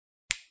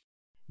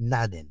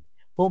Now then,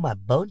 for my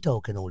Bone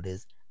token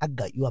holders, I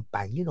got you a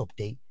banging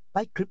update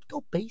by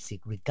Crypto Basic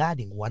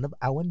regarding one of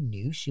our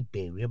new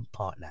Shibarium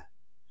partner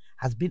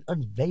has been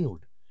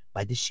unveiled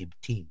by the SHIB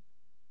team.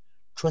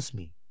 Trust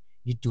me,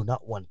 you do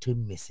not want to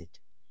miss it.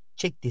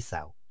 Check this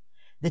out.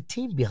 The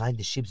team behind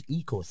the SHIB's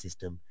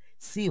ecosystem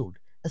sealed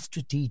a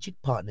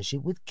strategic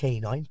partnership with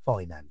K9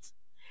 Finance,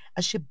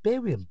 a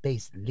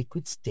Shibarium-based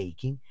liquid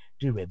staking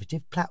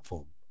derivative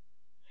platform.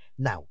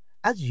 Now,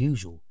 as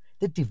usual,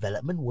 the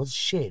development was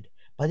shared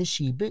by the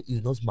Shiba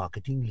Inu's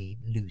marketing lead,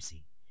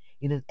 Lucy,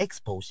 in an X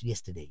post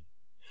yesterday.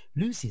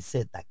 Lucy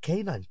said that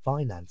K9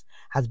 Finance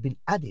has been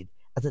added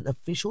as an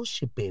official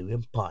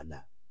Shibarium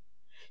partner.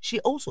 She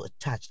also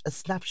attached a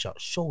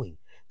snapshot showing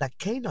that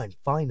K9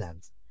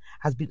 Finance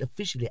has been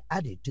officially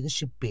added to the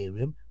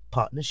Shibarium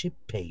partnership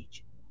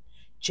page.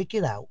 Check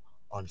it out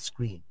on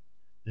screen.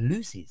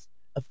 Lucy's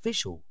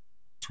official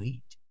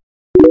tweet.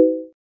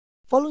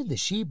 Following the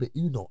Shiba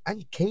Inu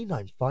and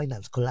K9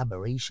 Finance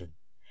collaboration,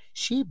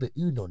 Shiba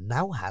Inu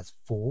now has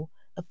 4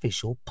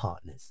 official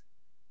partners.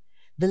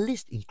 The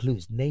list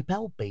includes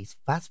Nepal-based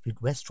fast food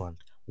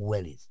restaurant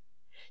Wellies,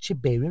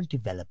 Shibarium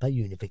developer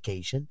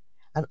Unification,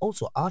 and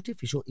also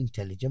artificial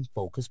intelligence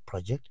focused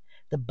project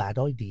The Bad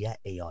Idea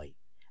AI,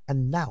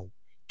 and now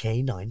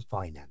K9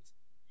 Finance.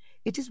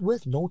 It is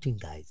worth noting,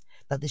 guys,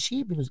 that the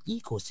Shiba Inu's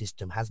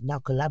ecosystem has now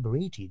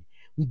collaborated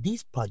with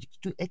these projects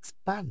to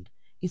expand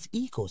its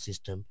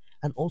ecosystem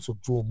and also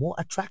draw more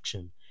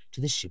attraction to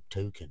the SHIB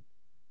token.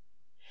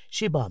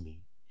 Shib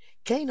Army,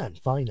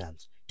 K9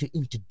 Finance to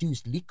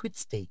introduce liquid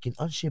staking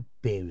on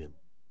Shibarium.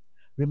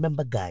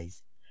 Remember,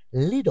 guys,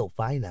 Lido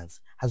Finance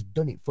has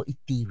done it for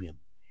Ethereum,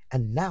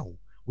 and now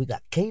we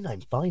got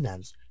K9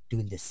 Finance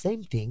doing the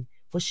same thing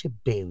for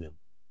Shibarium.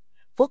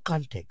 For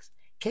context,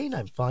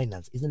 K9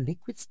 Finance is a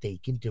liquid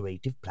staking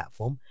derivative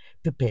platform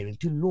preparing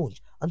to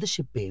launch on the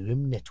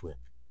Shibarium network.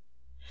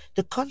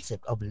 The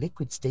concept of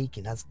liquid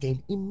staking has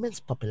gained immense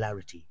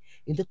popularity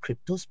in the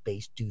crypto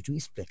space due to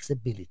its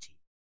flexibility.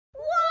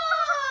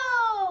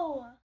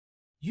 Whoa!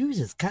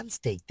 Users can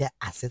stake their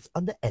assets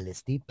on the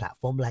LSD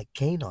platform like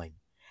K9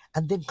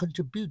 and then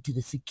contribute to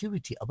the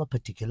security of a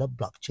particular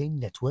blockchain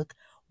network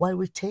while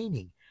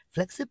retaining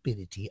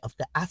flexibility of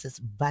the asset's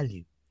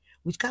value,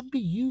 which can be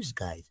used,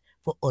 guys,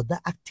 for other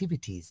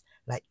activities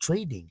like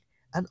trading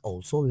and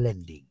also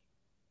lending.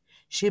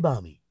 SHIB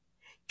Army,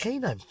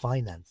 K9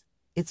 Finance,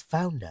 its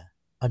founder,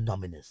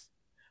 Anonymous,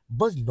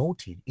 Buzz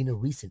noted in a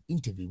recent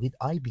interview with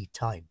IB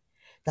Time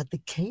that the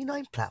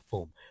K9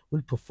 platform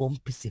will perform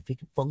specific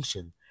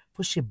functions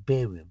for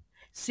Shibarium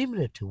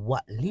similar to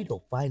what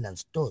Lido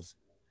Finance does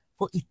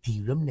for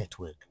Ethereum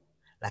network,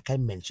 like I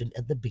mentioned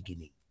at the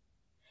beginning.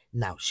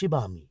 Now, SHIB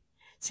Army,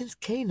 since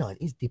K9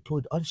 is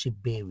deployed on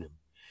Shibarium,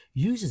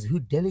 users who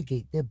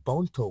delegate their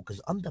Bone tokens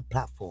on the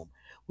platform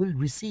will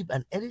receive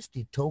an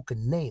LSD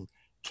token named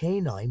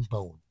K9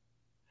 Bone.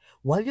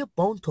 While your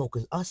Bone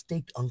tokens are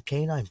staked on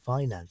K9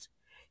 Finance,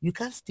 you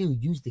can still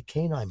use the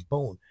K9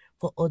 Bone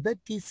for other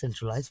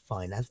decentralized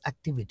finance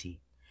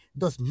activity,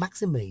 thus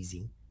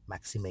maximizing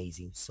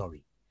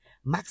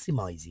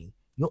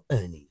your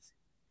earnings.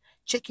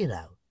 Check it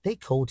out. They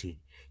quoted,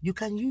 you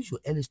can use your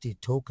LSD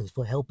tokens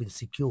for helping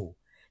secure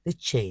the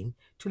chain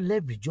to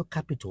leverage your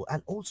capital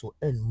and also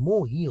earn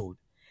more yield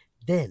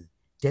than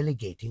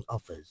delegating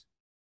offers.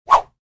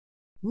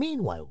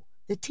 Meanwhile,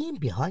 the team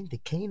behind the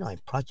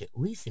K9 project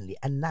recently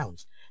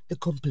announced the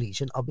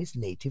completion of its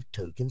native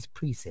tokens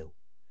presale,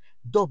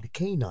 dubbed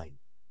K9.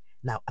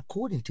 Now,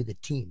 according to the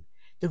team,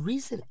 the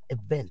recent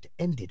event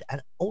ended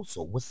and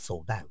also was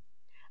sold out,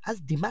 as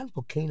demand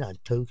for K9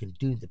 token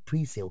during the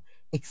presale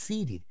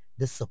exceeded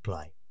the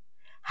supply.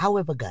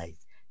 However,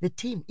 guys, the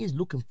team is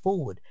looking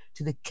forward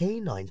to the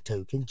K9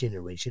 token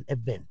generation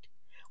event,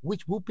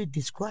 which will be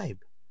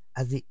described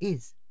as it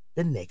is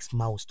the next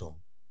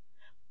milestone.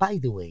 By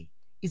the way,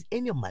 is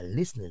any of my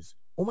listeners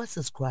or my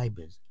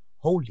subscribers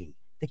holding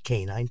the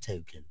K9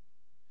 token?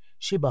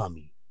 SHIB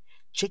Army,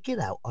 check it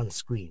out on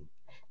screen.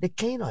 The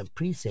K9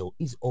 presale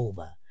is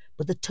over,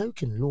 but the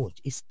token launch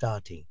is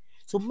starting,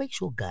 so make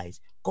sure, guys,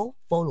 go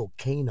follow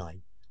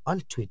K9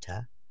 on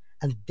Twitter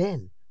and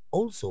then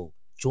also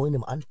join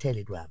them on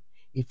Telegram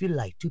if you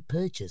like to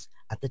purchase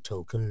at the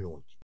token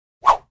launch.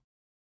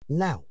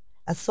 Now,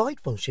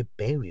 aside from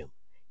Shibarium,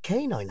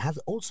 K9 has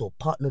also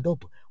partnered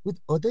up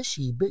with other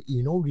Shiba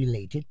Inu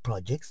related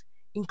projects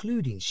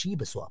including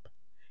ShibaSwap,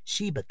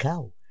 Shiba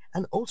Cow,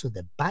 and also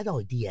the Bad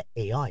Idea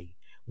AI,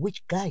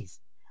 which, guys,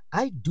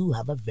 I do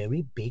have a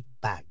very big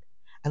bag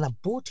and I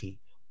bought it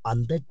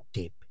on the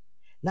dip.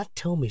 Now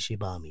tell me,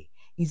 SHIB Army,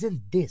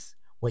 isn't this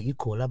what you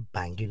call a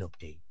banging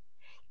update?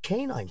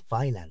 K9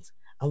 Finance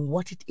and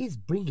what it is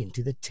bringing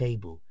to the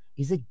table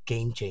is a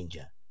game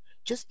changer.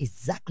 Just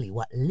exactly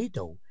what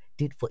Lido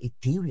did for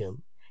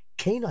Ethereum,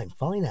 K9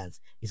 Finance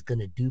is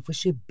gonna do for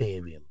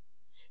Shibarium.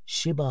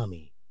 SHIB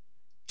Army,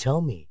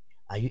 tell me,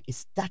 are you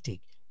ecstatic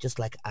just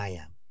like I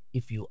am?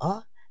 If you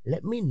are,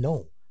 let me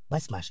know by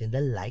smashing the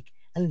like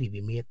and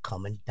leaving me a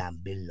comment down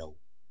below.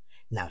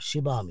 Now,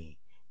 SHIB Army,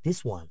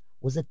 this one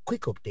was a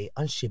quick update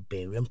on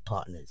Shibarium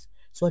partners,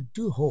 so I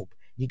do hope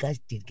you guys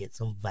did get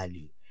some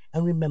value.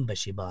 And remember,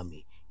 Shiba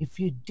Army, if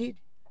you did,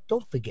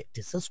 don't forget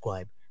to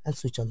subscribe and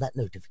switch on that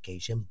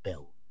notification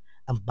bell.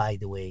 And by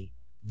the way,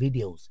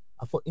 videos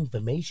are for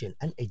information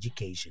and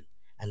education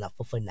and not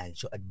for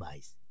financial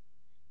advice.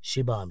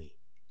 Shiba Army,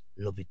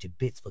 love you to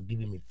bits for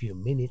giving me a few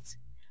minutes,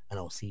 and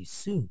I'll see you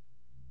soon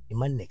in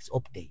my next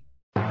update.